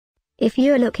If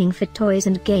you're looking for toys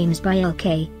and games by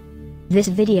LK, this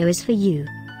video is for you.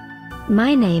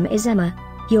 My name is Emma,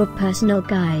 your personal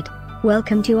guide.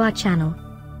 Welcome to our channel.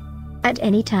 At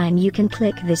any time you can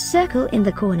click this circle in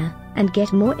the corner, and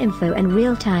get more info and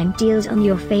real-time deals on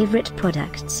your favorite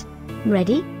products.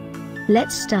 Ready?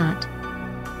 Let's start.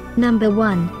 Number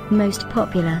 1, Most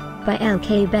Popular, by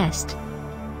LK Best.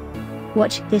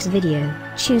 Watch this video,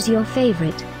 choose your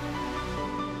favorite.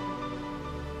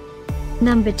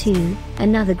 Number 2,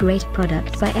 another great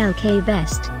product by LK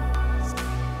Best.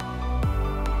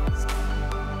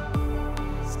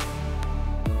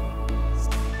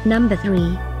 Number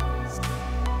 3.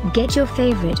 Get your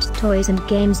favorite toys and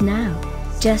games now.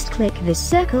 Just click this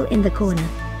circle in the corner.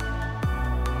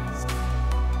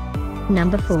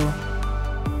 Number 4.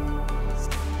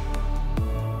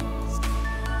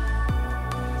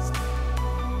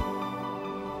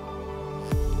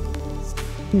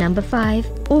 Number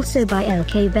 5, also by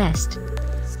LK Best.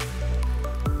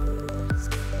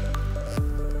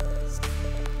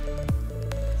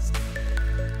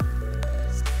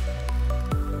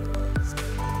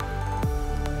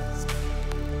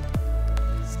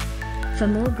 For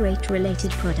more great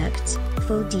related products,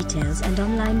 full details and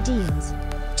online deals,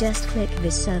 just click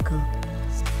this circle.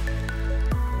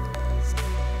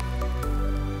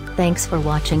 Thanks for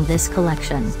watching this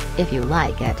collection. If you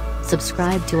like it,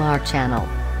 subscribe to our channel.